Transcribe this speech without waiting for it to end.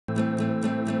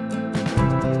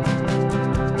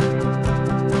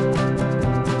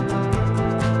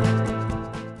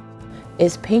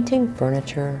Is painting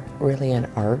furniture really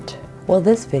an art? Well,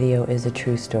 this video is a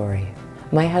true story.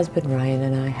 My husband Ryan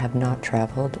and I have not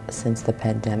traveled since the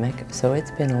pandemic, so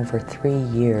it's been over 3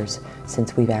 years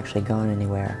since we've actually gone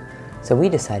anywhere. So we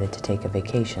decided to take a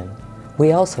vacation.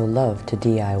 We also love to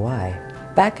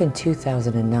DIY. Back in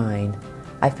 2009,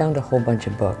 I found a whole bunch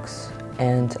of books,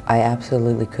 and I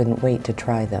absolutely couldn't wait to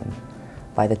try them.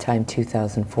 By the time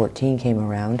 2014 came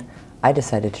around, I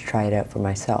decided to try it out for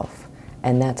myself,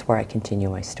 and that's where I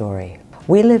continue my story.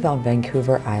 We live on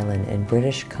Vancouver Island in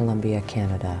British Columbia,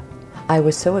 Canada. I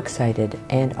was so excited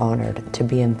and honored to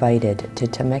be invited to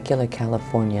Temecula,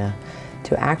 California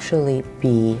to actually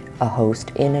be a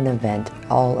host in an event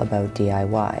all about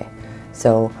DIY.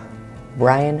 So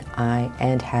Ryan, I,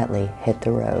 and Hatley hit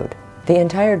the road. The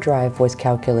entire drive was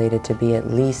calculated to be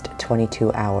at least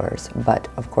 22 hours, but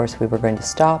of course we were going to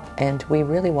stop, and we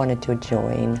really wanted to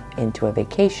join into a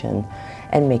vacation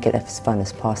and make it as fun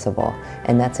as possible,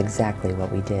 and that's exactly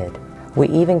what we did. We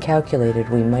even calculated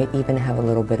we might even have a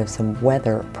little bit of some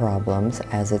weather problems,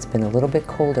 as it's been a little bit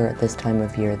colder at this time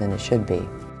of year than it should be.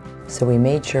 So we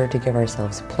made sure to give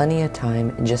ourselves plenty of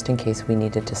time just in case we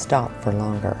needed to stop for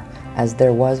longer, as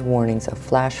there was warnings of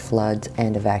flash floods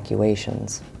and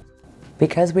evacuations.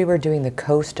 Because we were doing the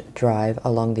coast drive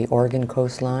along the Oregon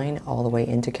coastline all the way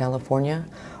into California,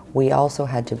 we also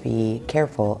had to be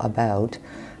careful about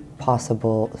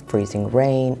possible freezing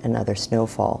rain and other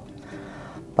snowfall.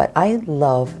 But I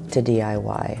love to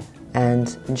DIY,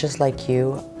 and just like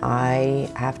you, I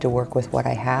have to work with what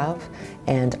I have,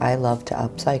 and I love to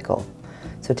upcycle.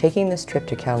 So taking this trip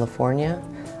to California,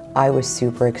 I was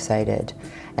super excited,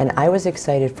 and I was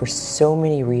excited for so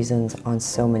many reasons on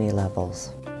so many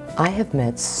levels. I have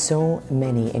met so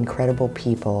many incredible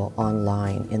people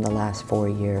online in the last 4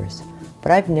 years,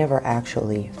 but I've never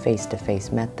actually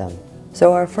face-to-face met them.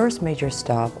 So our first major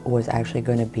stop was actually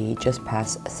going to be just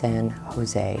past San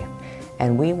Jose,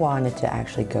 and we wanted to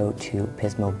actually go to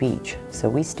Pismo Beach. So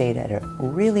we stayed at a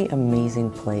really amazing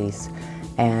place,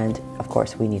 and of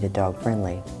course we needed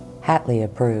dog-friendly. Hatley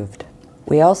approved.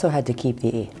 We also had to keep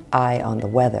the eye on the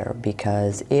weather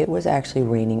because it was actually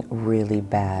raining really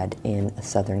bad in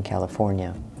Southern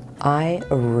California. I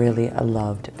really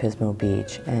loved Pismo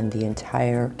Beach and the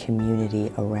entire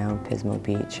community around Pismo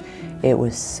Beach. It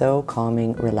was so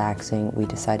calming, relaxing. We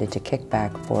decided to kick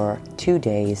back for 2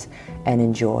 days and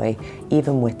enjoy,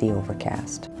 even with the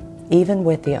overcast. Even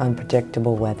with the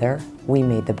unpredictable weather, we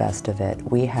made the best of it.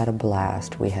 We had a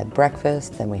blast. We had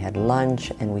breakfast, then we had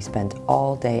lunch, and we spent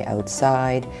all day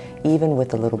outside, even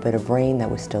with a little bit of rain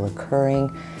that was still occurring.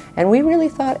 And we really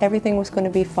thought everything was going to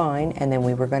be fine, and then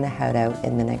we were going to head out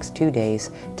in the next 2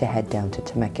 days to head down to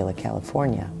Temecula,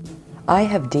 California. I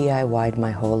have DIY'd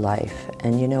my whole life,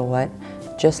 and you know what?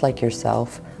 Just like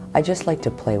yourself, I just like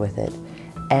to play with it.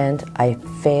 And I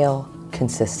fail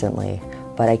consistently.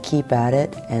 But I keep at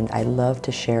it, and I love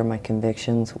to share my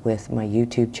convictions with my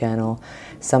YouTube channel.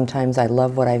 Sometimes I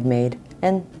love what I've made,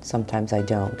 and sometimes I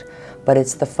don't. But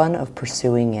it's the fun of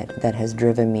pursuing it that has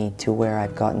driven me to where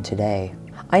I've gotten today.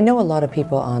 I know a lot of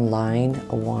people online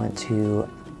want to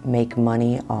make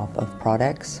money off of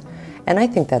products, and I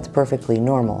think that's perfectly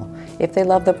normal. If they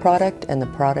love the product and the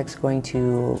product's going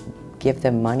to give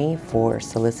them money for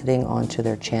soliciting onto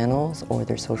their channels or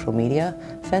their social media,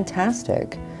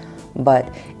 fantastic.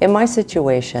 But in my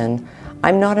situation,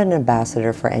 I'm not an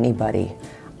ambassador for anybody.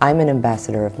 I'm an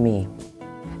ambassador of me.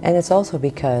 And it's also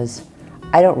because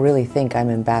I don't really think I'm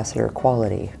ambassador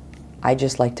quality. I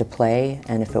just like to play,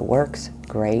 and if it works,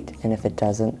 great, and if it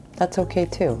doesn't, that's okay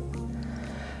too.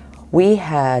 We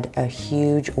had a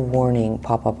huge warning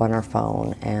pop up on our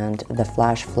phone, and the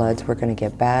flash floods were going to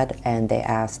get bad, and they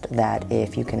asked that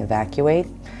if you can evacuate,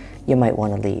 you might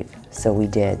want to leave. So we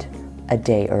did, a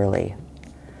day early.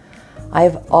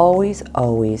 I've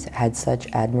always had such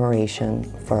admiration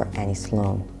for Annie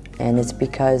Sloan, and it's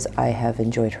because I have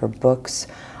enjoyed her books.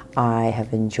 I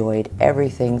have enjoyed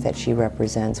everything that she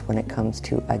represents when it comes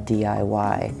to a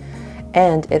DIY,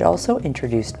 and it also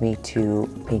introduced me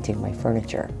to painting my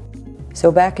furniture.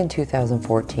 So back in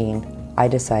 2014, I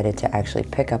decided to actually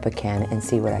pick up a can and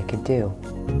see what I could do.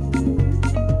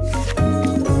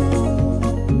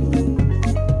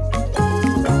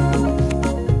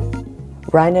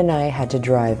 Ryan and I had to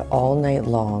drive all night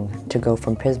long to go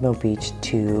from Pismo Beach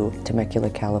to Temecula,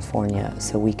 California,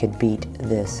 so we could beat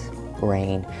this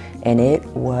rain. And it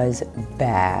was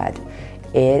bad.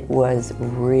 It was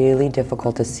really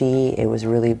difficult to see. It was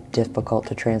really difficult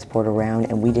to transport around,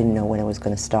 and we didn't know when it was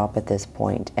going to stop at this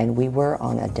point. And we were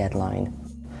on a deadline.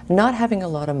 Not having a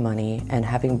lot of money and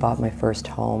having bought my first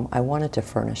home, I wanted to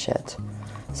furnish it.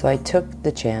 So I took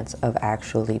the chance of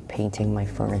actually painting my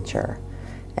furniture.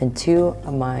 and to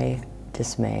my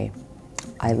dismay,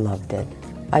 I loved it.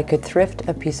 I could thrift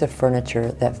a piece of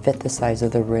furniture that fit the size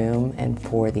of the room and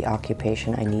for the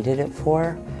occupation I needed it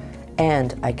for,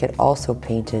 and I could also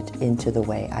paint it into the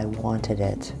way I wanted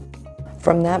it.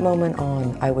 From that moment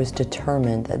on, I was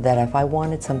determined that if I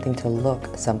wanted something to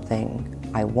look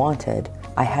something I wanted,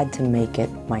 I had to make it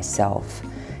myself.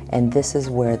 And this is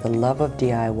where the love of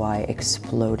DIY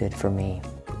exploded for me.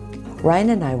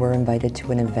 Ryan and I were invited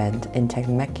to an event in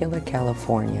Temecula,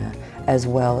 California, as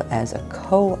well as a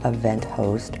co-event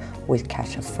host with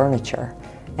Kasha Furniture,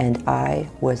 and I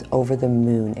was over the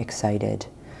moon excited.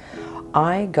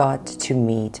 I got to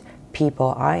meet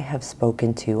people I have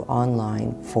spoken to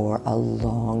online for a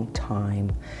long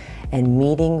time, and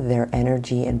meeting their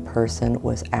energy in person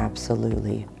was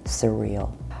absolutely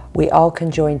surreal. We all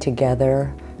conjoined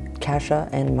together. Kasha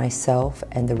and myself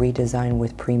and the ReDesign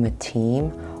with Prima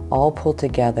team all pulled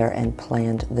together and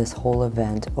planned this whole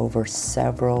event over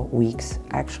several weeks,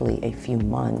 actually a few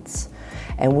months.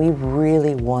 And we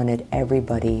really wanted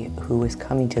everybody who was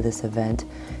coming to this event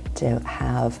to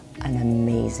have an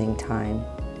amazing time.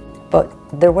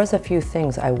 But there was a few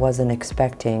things I wasn't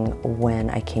expecting when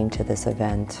I came to this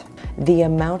event. The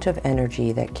amount of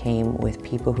energy that came with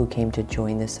people who came to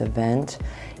join this event,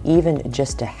 even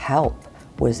just to help,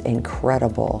 was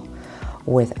incredible.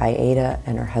 With Aida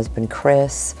and her husband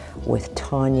Chris, with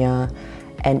Tanya,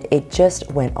 and it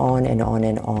just went on and on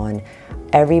and on.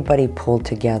 Everybody pulled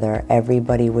together,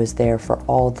 everybody was there for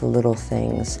all the little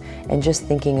things, and just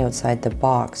thinking outside the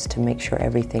box to make sure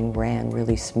everything ran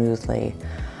really smoothly.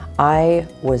 I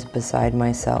was beside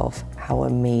myself how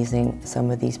amazing some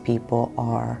of these people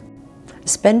are.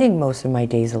 Spending most of my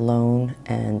days alone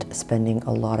and spending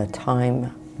a lot of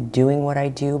time doing what I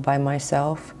do by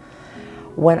myself,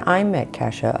 when I met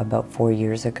Kasha about 4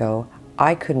 years ago,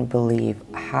 I couldn't believe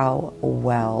how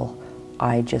well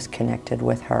I just connected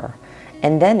with her.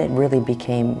 And then it really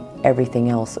became everything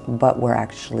else but we're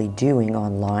actually doing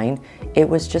online. It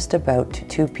was just about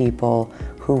two people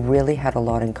who really had a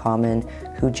lot in common,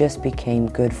 who just became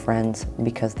good friends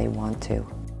because they want to.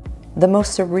 The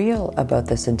most surreal about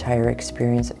this entire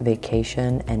experience,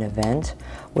 vacation and event,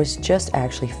 was just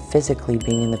actually physically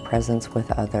being in the presence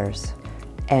with others,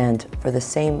 and for the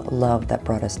same love that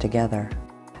brought us together.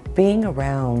 Being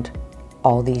around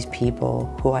all these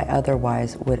people who I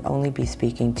otherwise would only be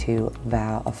speaking to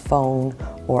via a phone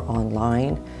or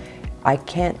online, I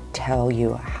can't tell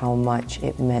you how much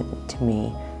it meant to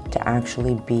me to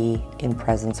actually be in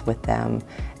presence with them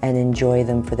and enjoy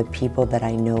them for the people that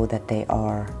I know that they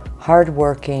are.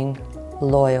 Hardworking,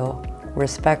 loyal,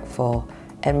 respectful,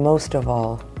 and most of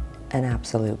all, an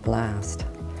absolute blast.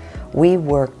 We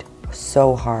worked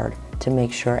so hard to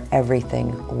make sure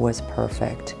everything was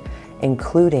perfect,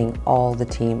 including all the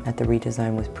team at the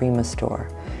ReDesign with Prima store.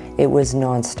 It was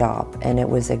non-stop and it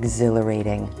was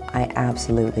exhilarating. I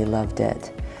absolutely loved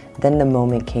it. Then the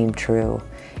moment came true,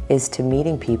 is to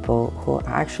meeting people who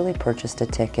actually purchased a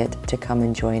ticket to come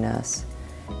and join us.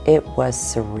 It was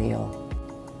surreal.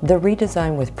 The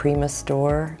ReDesign with Prima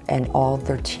store and all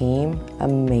their team,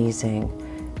 amazing.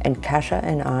 And Kasha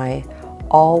and I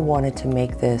all wanted to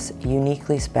make this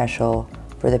uniquely special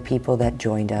for the people that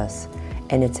joined us.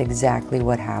 And it's exactly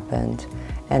what happened.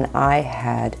 And I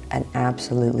had an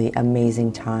absolutely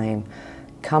amazing time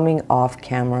coming off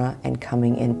camera and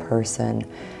coming in person.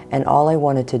 And all I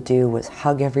wanted to do was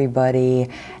hug everybody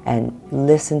and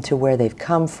listen to where they've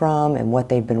come from and what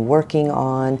they've been working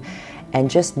on. And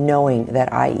just knowing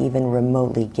that I even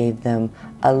remotely gave them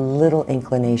a little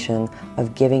inclination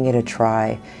of giving it a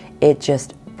try, it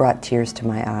just brought tears to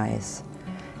my eyes.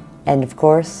 And of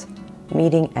course,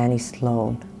 meeting Annie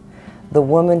Sloan, the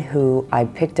woman who I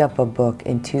picked up a book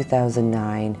in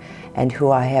 2009 and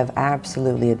who I have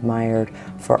absolutely admired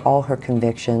for all her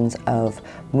convictions of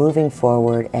moving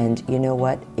forward. And you know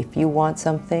what? If you want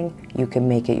something, you can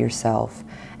make it yourself.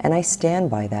 And I stand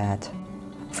by that.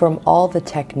 From all the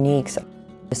techniques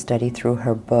to study through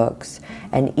her books,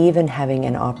 and even having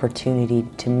an opportunity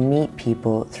to meet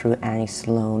people through Annie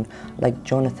Sloan, like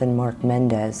Jonathan Mark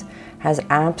Mendez, has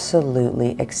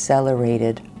absolutely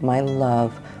accelerated my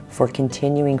love for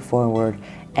continuing forward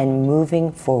and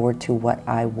moving forward to what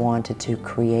I wanted to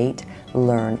create,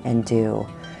 learn, and do.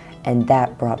 And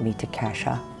that brought me to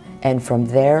Kasha. And from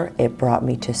there, it brought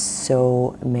me to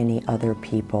so many other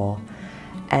people.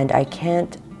 And I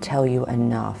can't tell you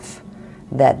enough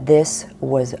that this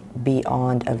was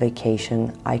beyond a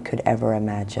vacation I could ever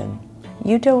imagine.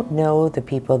 You don't know the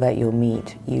people that you'll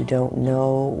meet. You don't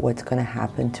know what's going to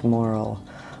happen tomorrow.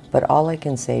 But all I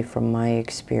can say from my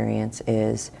experience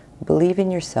is believe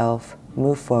in yourself,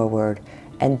 move forward,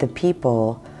 and the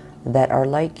people that are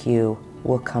like you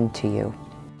will come to you.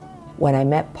 When I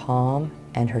met Palm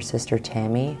and her sister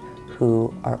Tammy,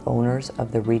 who are owners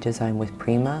of the ReDesign with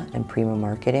Prima and Prima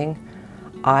Marketing,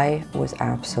 I was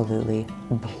absolutely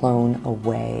blown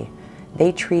away.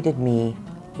 They treated me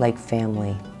like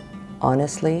family.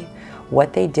 Honestly,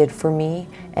 what they did for me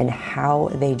and how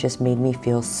they just made me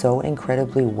feel so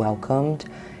incredibly welcomed,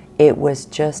 it was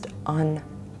just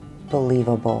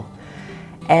unbelievable.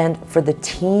 And for the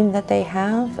team that they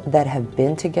have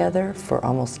been together for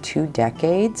almost 2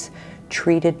 decades,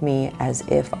 treated me as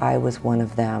if I was one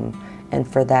of them. And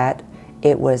for that,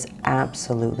 it was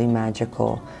absolutely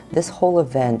magical. This whole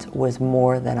event was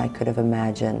more than I could have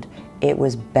imagined. It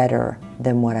was better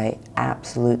than what I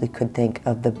absolutely could think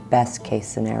of the best case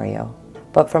scenario.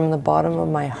 But from the bottom of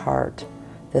my heart,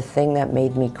 the thing that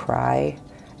made me cry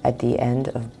at the end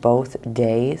of both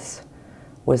days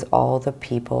was all the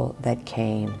people that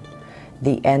came.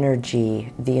 The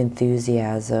energy, the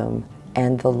enthusiasm,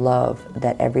 and the love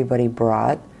that everybody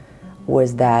brought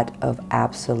was that of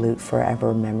absolute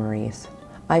forever memories.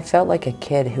 I felt like a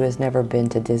kid who has never been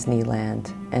to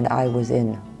Disneyland, and I was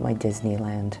in my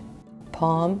Disneyland.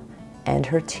 Palm and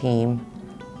her team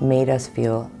made us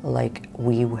feel like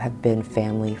we have been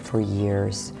family for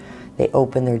years. They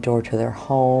opened their door to their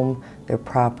home, their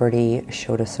property,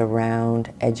 showed us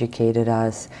around, educated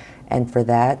us, and for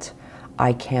that,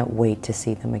 I can't wait to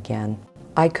see them again.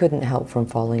 I couldn't help from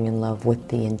falling in love with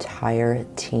the entire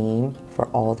team for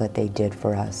all that they did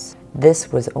for us.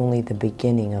 This was only the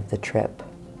beginning of the trip.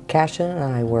 Kasha and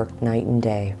I worked night and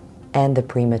day, and the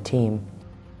Prima team.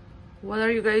 What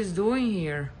are you guys doing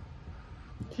here?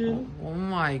 Chill. Oh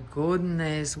my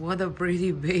goodness, what a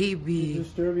pretty baby. He's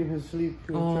disturbing his sleep.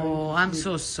 Oh, I'm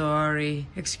so sorry.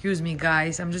 Excuse me,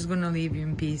 guys. I'm just gonna leave you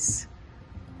in peace.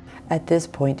 At this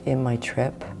point in my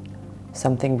trip,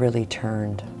 something really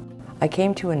turned. I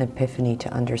came to an epiphany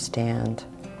to understand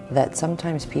that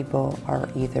sometimes people are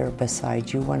either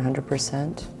beside you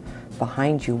 100%,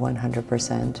 behind you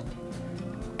 100%,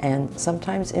 and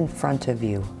sometimes in front of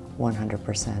you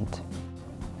 100%.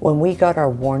 When we got our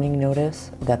warning notice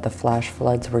that the flash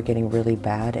floods were getting really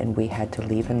bad and we had to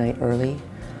leave a night early,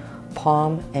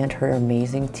 Palm and her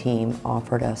amazing team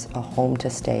offered us a home to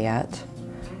stay at,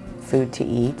 food to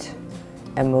eat,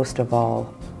 and most of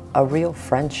all, a real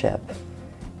friendship.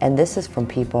 And this is from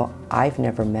people I've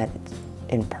never met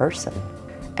in person.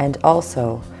 And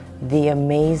also, the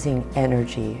amazing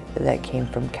energy that came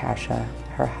from Kasha,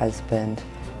 her husband,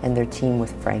 and their team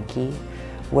with Frankie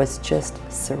was just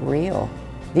surreal.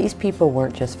 These people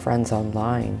weren't just friends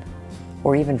online,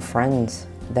 or even friends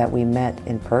that we met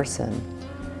in person.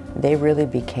 They really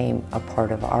became a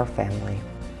part of our family.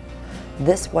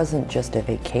 This wasn't just a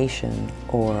vacation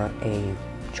or a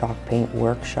chalk paint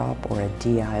workshop or a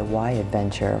DIY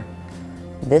adventure.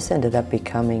 This ended up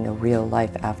becoming a real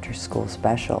life after school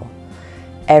special.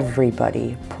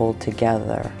 Everybody pulled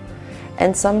together.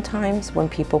 And sometimes when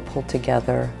people pull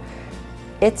together,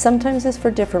 it sometimes is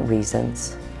for different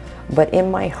reasons. But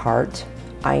in my heart,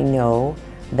 I know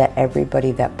that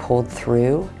everybody that pulled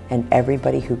through and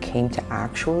everybody who came to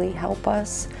actually help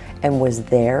us and was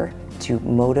there to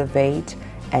motivate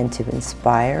and to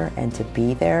inspire and to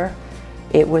be there,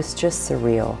 it was just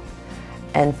surreal.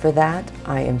 And for that,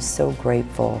 I am so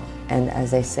grateful. And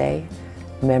as I say,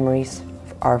 memories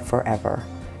are forever.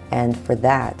 And for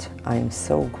that, I am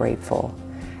so grateful.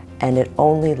 And it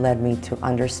only led me to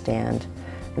understand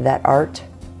that art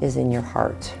is in your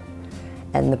heart.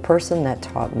 And the person that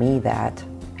taught me that,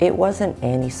 it wasn't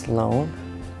Annie Sloan,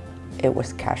 it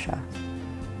was Kasha.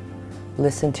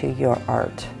 Listen to your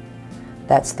art.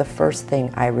 That's the first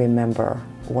thing I remember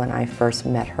when I first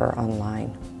met her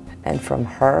online. And from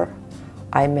her,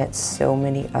 I met so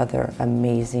many other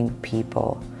amazing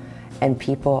people and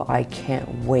people I can't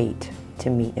wait to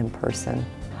meet in person.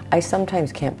 I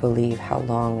sometimes can't believe how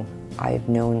long I've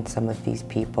known some of these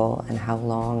people and how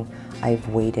long I've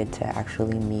waited to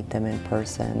actually meet them in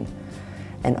person.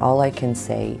 And all I can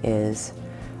say is,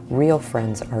 real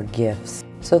friends are gifts.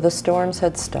 So the storms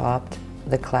had stopped,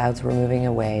 the clouds were moving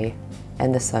away,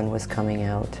 and the sun was coming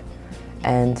out.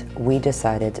 And we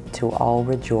decided to all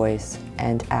rejoice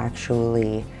and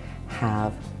actually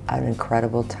have an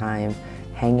incredible time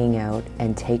hanging out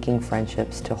and taking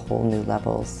friendships to whole new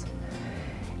levels.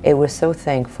 It was so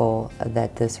thankful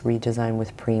that this ReDesign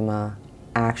with Prima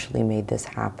actually made this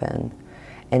happen.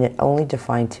 And it only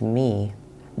defined to me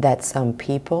that some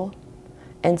people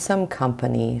and some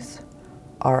companies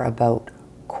are about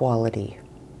quality,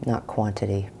 not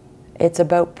quantity. It's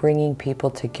about bringing people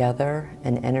together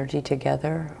and energy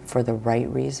together for the right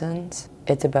reasons.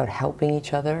 It's about helping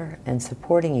each other and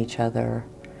supporting each other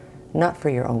not for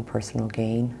your own personal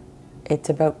gain. It's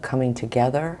about coming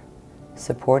together,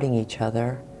 supporting each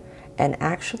other, and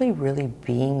actually really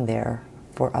being there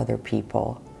for other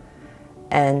people.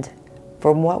 And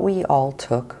from what we all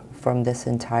took from this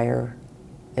entire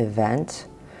event,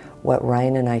 what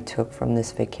Ryan and I took from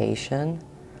this vacation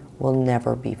will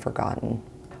never be forgotten.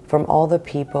 From all the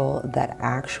people that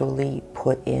actually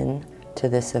put in to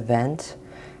this event,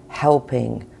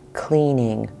 helping,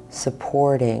 cleaning,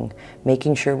 supporting,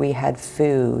 making sure we had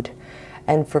food,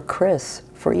 and for Chris,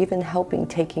 for even helping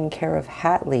taking care of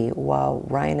Hatley while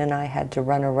Ryan and I had to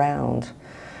run around.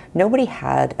 Nobody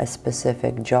had a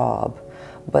specific job,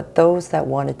 but those that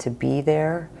wanted to be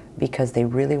there because they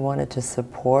really wanted to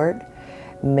support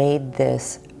made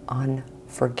this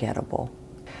unforgettable.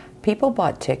 People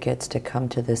bought tickets to come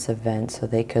to this event so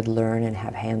they could learn and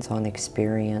have hands-on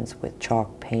experience with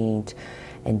chalk paint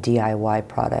and DIY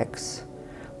products.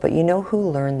 But you know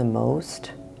who learned the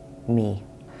most? Me.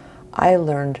 I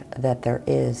learned that there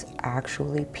is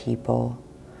actually people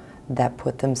that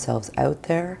put themselves out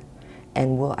there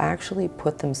and will actually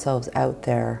put themselves out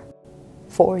there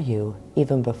for you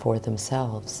even before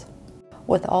themselves.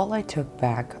 With all I took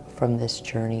back from this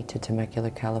journey to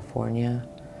Temecula, California,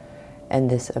 and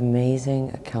this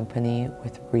amazing company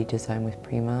with ReDesign with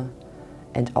Prima,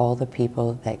 and all the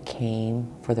people that came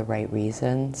for the right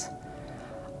reasons,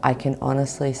 I can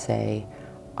honestly say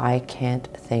I can't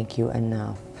thank you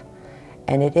enough.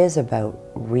 And it is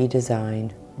about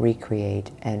redesign,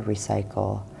 recreate, and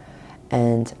recycle.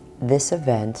 And this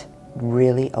event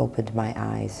really opened my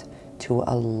eyes to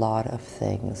a lot of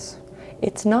things.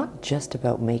 It's not just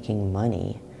about making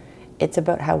money. It's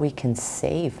about how we can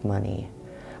save money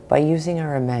by using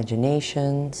our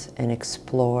imaginations and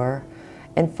explore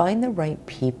and find the right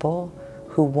people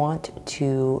who want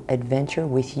to adventure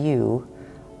with you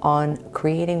on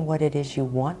creating what it is you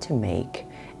want to make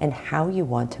and how you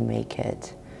want to make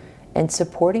it, and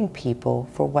supporting people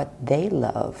for what they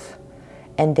love,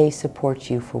 and they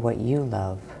support you for what you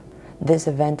love. This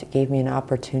event gave me an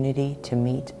opportunity to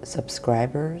meet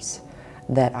subscribers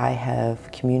that I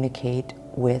have communicated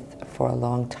with for a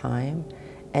long time,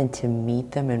 and to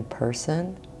meet them in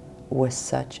person was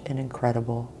such an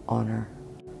incredible honor.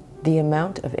 The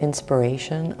amount of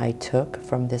inspiration I took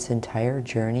from this entire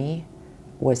journey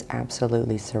was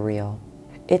absolutely surreal.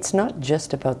 It's not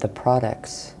just about the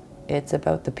products, it's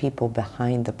about the people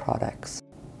behind the products.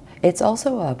 It's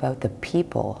also about the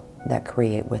people that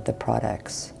create with the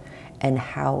products and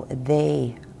how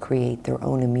they create their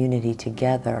own immunity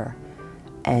together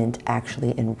and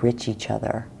actually enrich each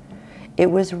other.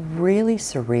 It was really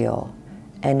surreal,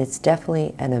 and it's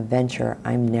definitely an adventure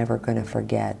I'm never going to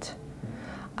forget.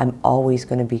 I'm always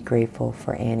going to be grateful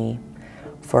for Annie,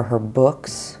 for her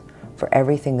books, for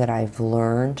everything that I've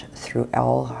learned through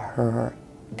all her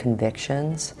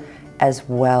convictions, as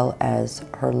well as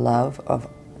her love of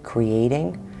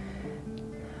creating.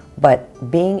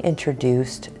 But being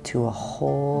introduced to a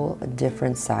whole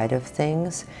different side of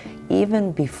things,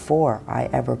 even before I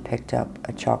ever picked up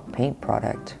a chalk paint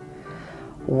product,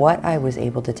 what I was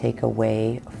able to take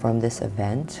away from this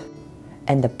event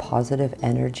and the positive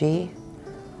energy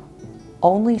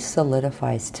only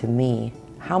solidifies to me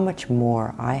how much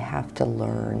more I have to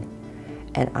learn,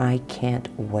 and I can't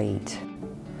wait.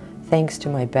 Thanks to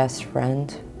my best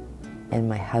friend and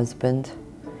my husband,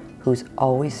 who's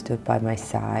always stood by my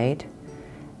side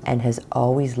and has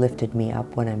always lifted me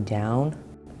up when I'm down.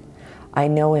 I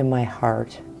know in my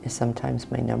heart is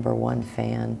sometimes my #1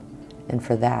 fan, and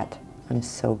for that, I'm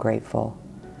so grateful.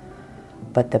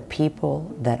 But the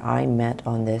people that I met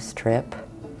on this trip,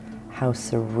 how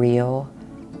surreal,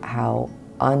 how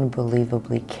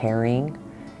unbelievably caring,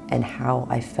 and how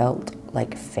I felt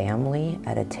like family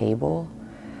at a table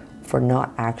for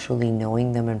not actually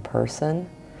knowing them in person,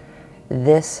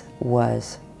 this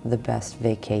was the best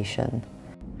vacation.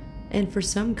 And for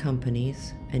some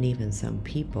companies, and even some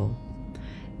people,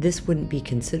 this wouldn't be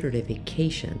considered a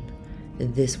vacation.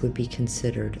 This would be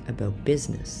considered about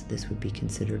business. This would be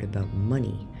considered about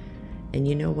money. And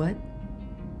you know what?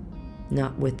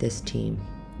 Not with this team.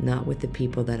 Not with the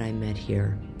people that I met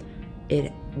here.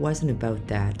 It wasn't about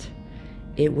that.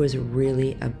 It was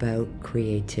really about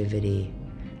creativity.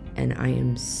 And I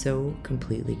am so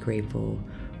completely grateful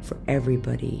for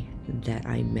everybody that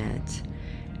I met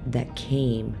that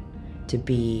came to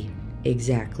be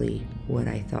exactly what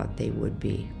I thought they would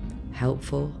be.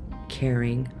 Helpful,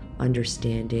 caring,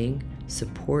 understanding,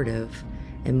 supportive,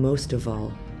 and most of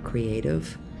all,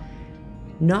 creative.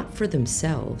 Not for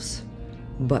themselves,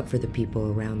 but for the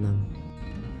people around them.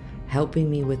 Helping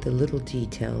me with the little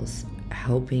details,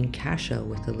 helping Kasha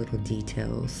with the little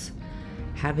details,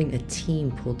 having a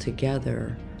team pulled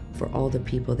together for all the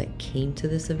people that came to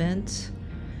this event,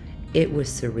 it was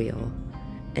surreal.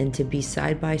 And to be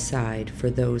side by side for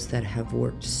those that have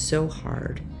worked so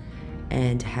hard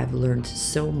and have learned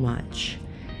so much,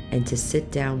 and to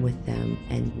sit down with them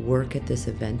and work at this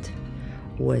event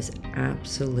was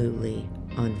absolutely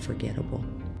unforgettable.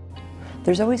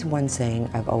 There's always one saying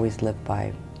I've always lived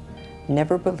by: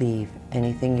 never believe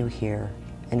anything you hear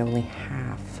and only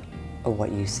half of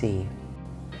what you see.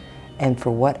 And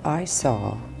for what I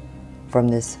saw from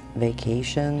this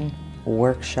vacation,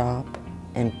 workshop,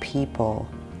 and people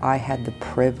I had the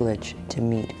privilege to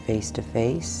meet face to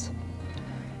face,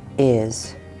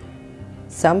 is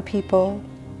some people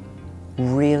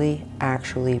really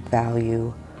actually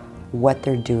value what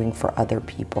they're doing for other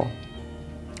people.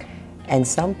 And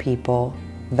some people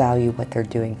value what they're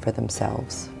doing for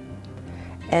themselves.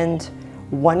 And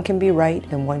one can be right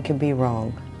and one can be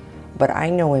wrong. But I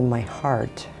know in my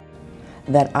heart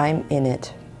that I'm in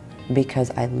it because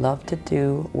I love to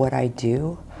do what I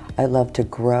do. I love to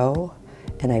grow,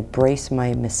 and I brace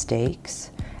my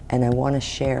mistakes, and I want to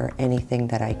share anything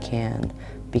that I can,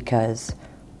 because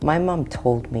my mom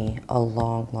told me a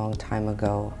long, long time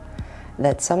ago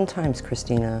that sometimes,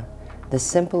 Christina, the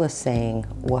simplest saying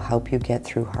will help you get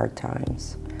through hard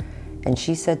times. And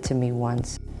she said to me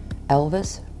once,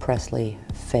 Elvis Presley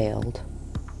failed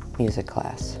music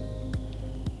class.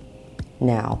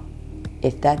 Now,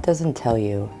 if that doesn't tell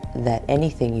you that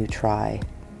anything you try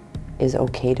is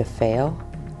okay to fail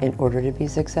in order to be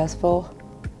successful,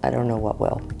 I don't know what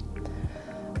will.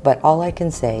 But all I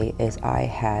can say is I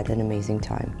had an amazing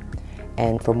time.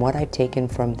 And from what I've taken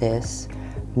from this,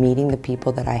 meeting the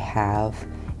people that I have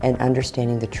and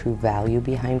understanding the true value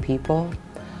behind people,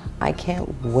 I can't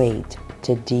wait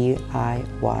to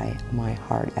DIY my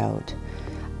heart out.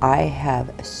 I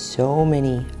have so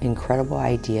many incredible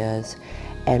ideas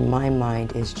and my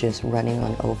mind is just running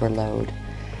on overload.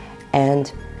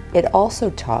 And it also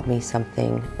taught me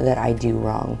something that I do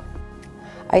wrong.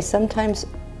 I sometimes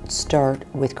start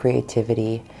with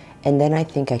creativity and then I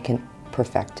think I can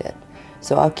perfect it.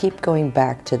 So I'll keep going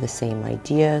back to the same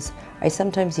ideas. I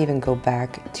sometimes even go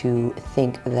back to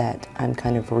think that I'm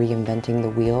kind of reinventing the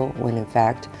wheel when in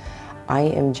fact I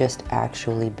am just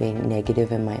actually being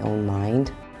negative in my own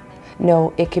mind.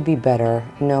 No, it could be better.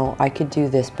 No, I could do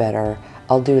this better.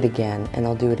 I'll do it again and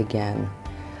I'll do it again.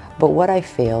 But what I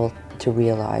fail to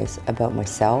realize about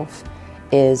myself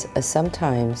is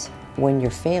sometimes when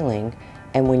you're failing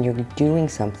and when you're doing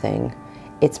something,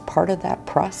 it's part of that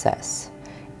process.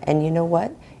 And you know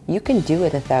what? You can do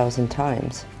it 1,000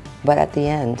 times, but at the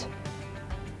end,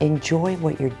 enjoy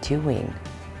what you're doing.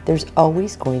 There's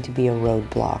always going to be a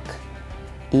roadblock,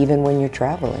 even when you're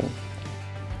traveling.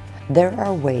 There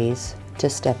are ways to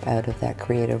step out of that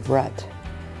creative rut.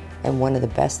 And one of the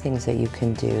best things that you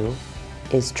can do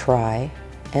is try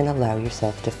and allow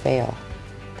yourself to fail.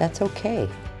 That's okay.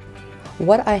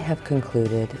 What I have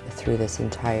concluded through this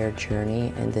entire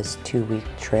journey and this 2-week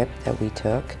trip that we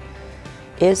took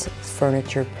is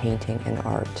furniture, painting, and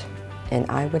art. And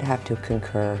I would have to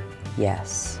concur,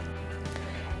 yes.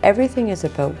 Everything is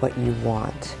about what you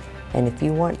want. And if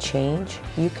you want change,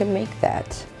 you can make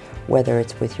that. Whether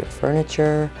it's with your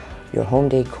furniture, your home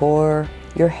decor,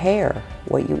 your hair,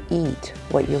 what you eat,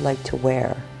 what you like to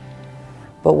wear.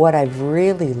 But what I've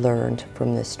really learned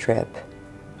from this trip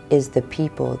is the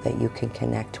people that you can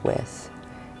connect with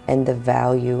and the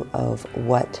value of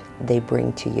what they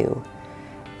bring to you.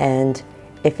 And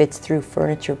if it's through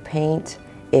furniture paint,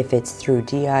 if it's through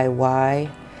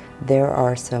DIY, there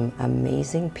are some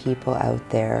amazing people out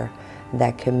there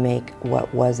that can make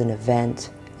what was an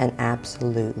event an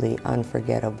absolutely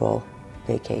unforgettable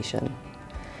vacation.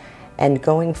 And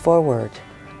going forward,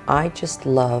 I just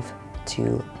love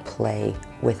to play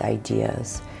with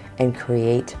ideas and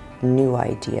create new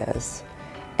ideas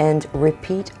and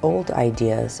repeat old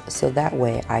ideas so that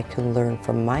way I can learn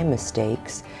from my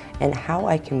mistakes and how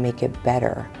I can make it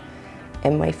better.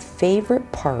 And my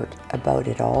favorite part about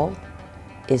it all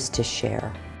is to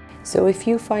share. So if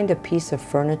you find a piece of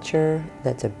furniture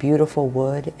that's a beautiful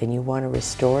wood and you want to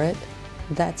restore it,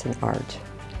 that's an art.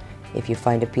 If you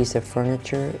find a piece of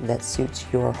furniture that suits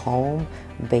your home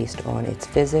based on its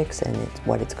physics and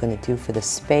what it's going to do for the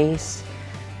space,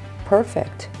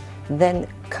 perfect. Then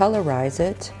colorize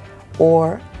it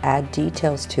or add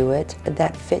details to it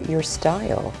that fit your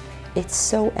style. It's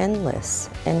so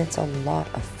endless and it's a lot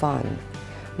of fun,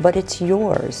 but it's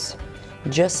yours.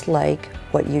 Just like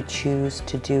what you choose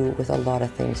to do with a lot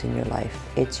of things in your life,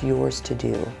 it's yours to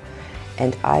do.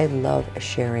 And I love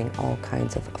sharing all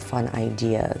kinds of fun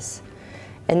ideas.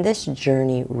 And this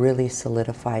journey really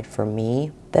solidified for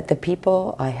me that the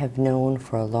people I have known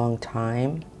for a long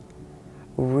time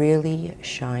really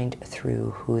shined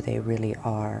through who they really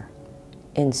are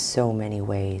in so many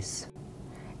ways.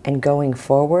 And going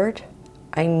forward,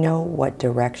 I know what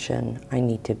direction I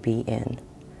need to be in.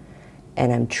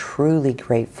 And I'm truly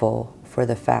grateful for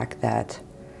the fact that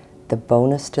the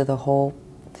bonus to the whole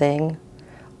thing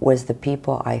was the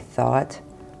people I thought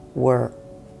were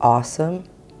awesome.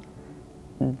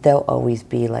 They'll always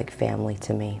be like family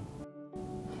to me.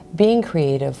 Being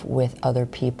creative with other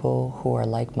people who are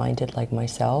like-minded like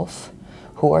myself,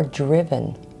 who are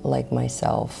driven like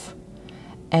myself,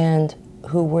 and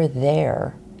who were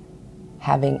there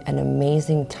having an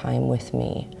amazing time with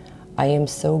me. I am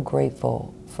so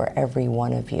grateful for every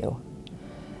one of you.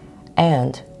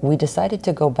 And we decided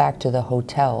to go back to the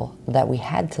hotel that we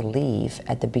had to leave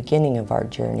at the beginning of our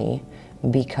journey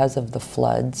because of the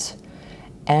floods.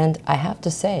 And I have to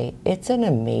say, it's an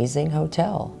amazing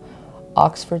hotel.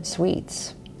 Oxford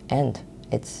Suites, and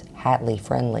it's Hatley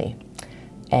friendly.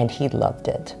 And he loved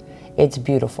it. It's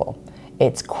beautiful.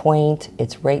 It's quaint,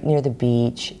 it's right near the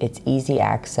beach, it's easy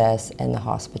access, and the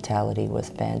hospitality was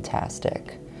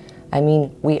fantastic. I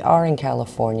mean, we are in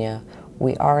California,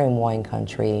 we are in wine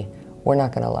country, we're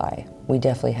not gonna lie, we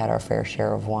definitely had our fair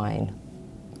share of wine.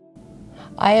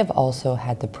 I have also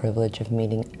had the privilege of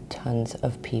meeting tons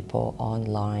of people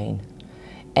online,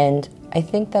 and I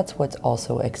think that's what's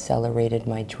also accelerated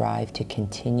my drive to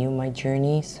continue my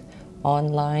journeys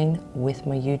online with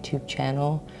my YouTube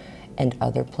channel and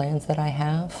other plans that I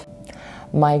have.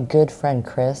 My good friend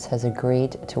Chris has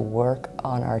agreed to work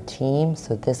on our team,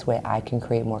 so this way I can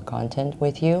create more content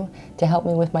with you to help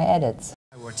me with my edits.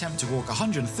 I will attempt to walk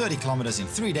 130 kilometers in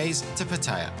 3 days to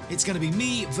Pattaya. It's going to be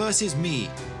me versus me.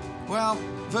 Well,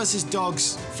 versus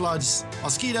dogs, floods,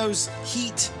 mosquitoes,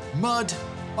 heat, mud,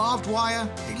 barbed wire,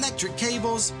 electric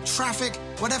cables, traffic,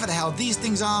 whatever the hell these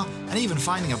things are, and even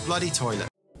finding a bloody toilet.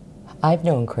 I've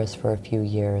known Chris for a few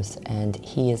years, and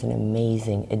he is an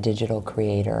amazing digital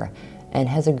creator and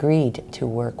has agreed to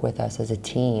work with us as a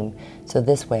team, so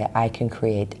this way I can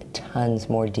create tons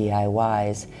more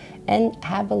DIYs and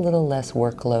have a little less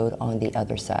workload on the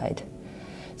other side.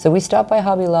 So we stopped by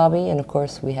Hobby Lobby, and of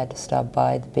course we had to stop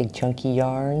by the big chunky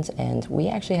yarns, and we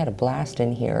actually had a blast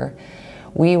in here.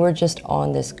 We were just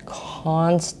on this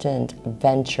constant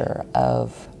venture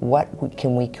of what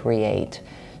can we create.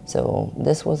 So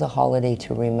this was a holiday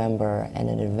to remember and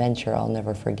an adventure I'll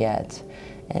never forget.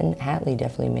 And Hatley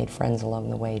definitely made friends along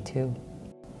the way too.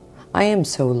 I am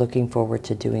so looking forward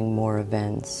to doing more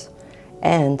events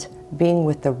and being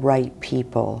with the right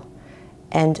people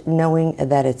and knowing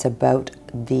that it's about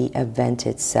the event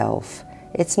itself.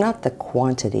 It's not the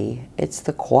quantity, it's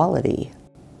the quality.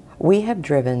 We have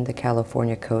driven the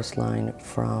California coastline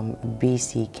from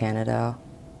BC, Canada,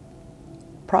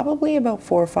 probably about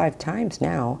 4 or 5 times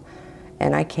now,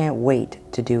 and I can't wait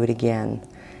to do it again.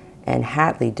 And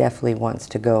Hatley definitely wants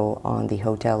to go on the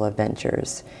hotel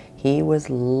adventures. He was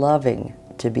loving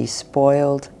to be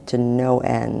spoiled to no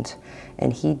end,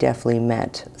 and he definitely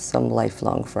met some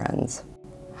lifelong friends.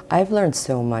 I've learned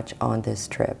so much on this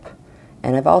trip,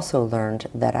 and I've also learned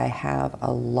that I have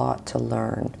a lot to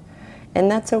learn, and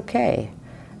that's okay.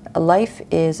 Life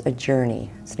is a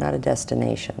journey, it's not a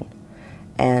destination.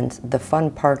 And the fun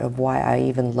part of why I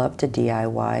even love to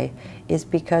DIY is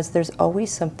because there's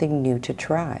always something new to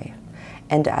try.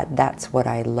 And that's what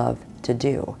I love to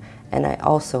do. And I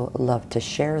also love to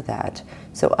share that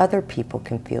so other people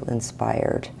can feel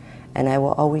inspired. And I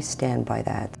will always stand by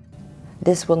that.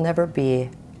 This will never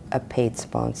be a paid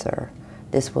sponsor.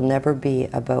 This will never be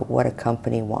about what a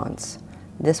company wants.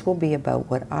 This will be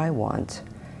about what I want.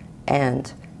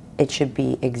 And it should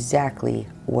be exactly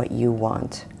what you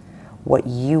want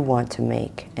to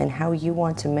make, and how you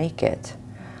want to make it.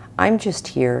 I'm just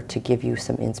here to give you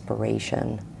some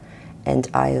inspiration, and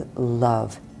I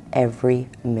love every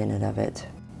minute of it.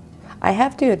 I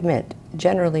have to admit,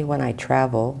 generally when I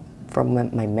travel, from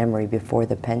my memory before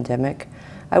the pandemic,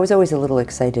 I was always a little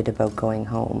excited about going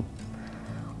home.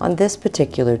 On this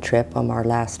particular trip, on our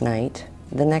last night,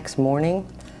 the next morning,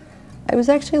 I was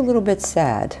actually a little bit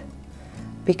sad,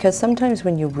 because sometimes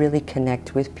when you really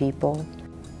connect with people,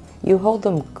 you hold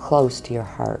them close to your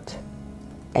heart,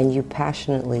 and you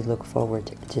passionately look forward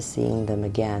to seeing them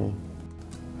again.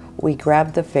 We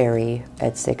grabbed the ferry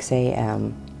at 6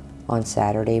 a.m. on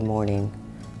Saturday morning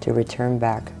to return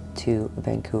back to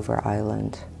Vancouver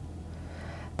Island.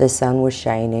 The sun was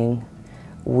shining,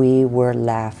 we were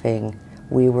laughing,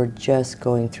 we were just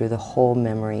going through the whole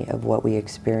memory of what we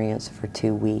experienced for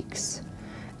 2 weeks,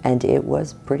 and it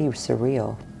was pretty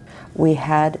surreal. We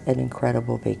had an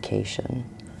incredible vacation.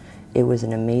 It was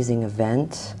an amazing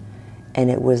event, and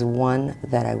it was one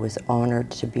that I was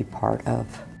honored to be part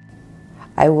of.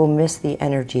 I will miss the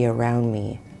energy around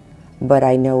me, but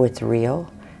I know it's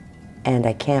real, and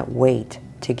I can't wait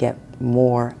to get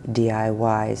more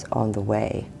DIYs on the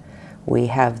way. We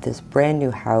have this brand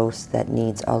new house that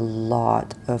needs a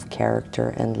lot of character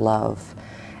and love,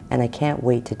 and I can't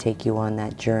wait to take you on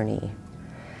that journey.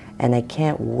 And I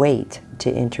can't wait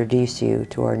to introduce you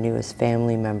to our newest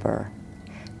family member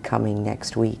coming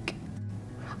next week.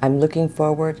 I'm looking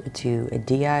forward to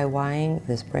DIYing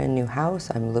this brand new house.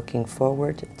 I'm looking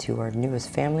forward to our newest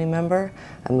family member.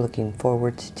 I'm looking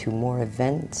forward to more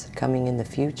events coming in the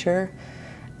future.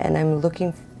 And I'm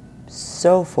looking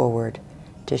so forward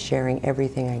to sharing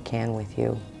everything I can with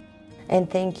you. And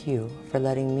thank you for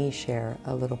letting me share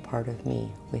a little part of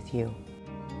me with you.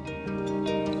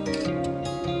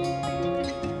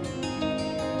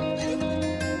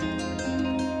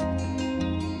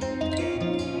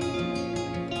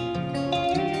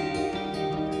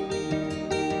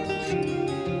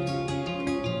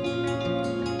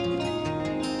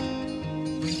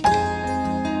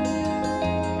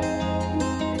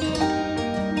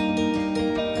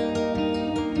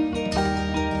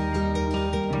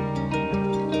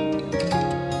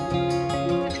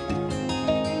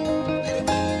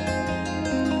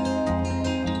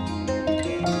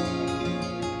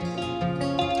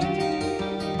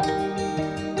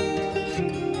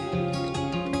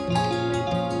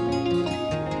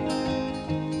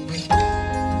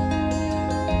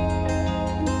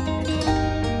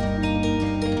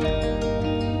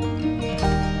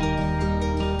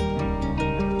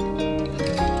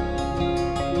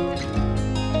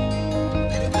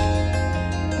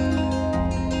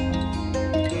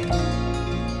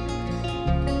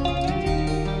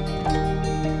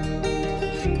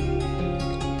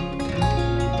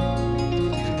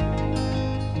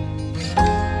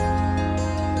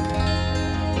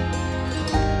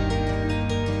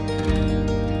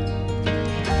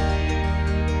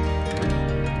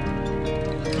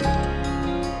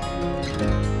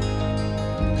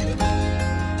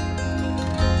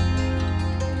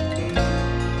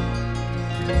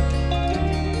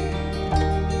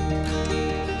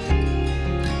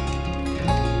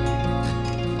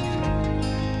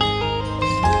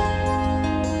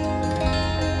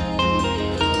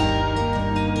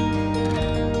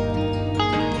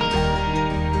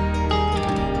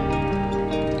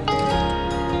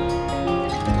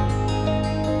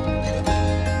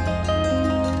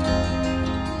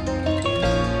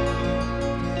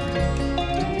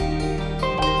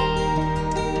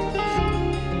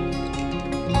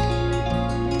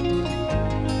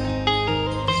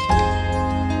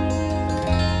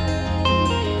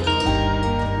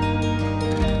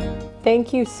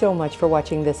 Thank you so much for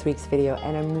watching this week's video,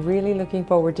 and I'm really looking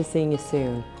forward to seeing you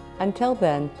soon. Until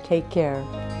then, take care.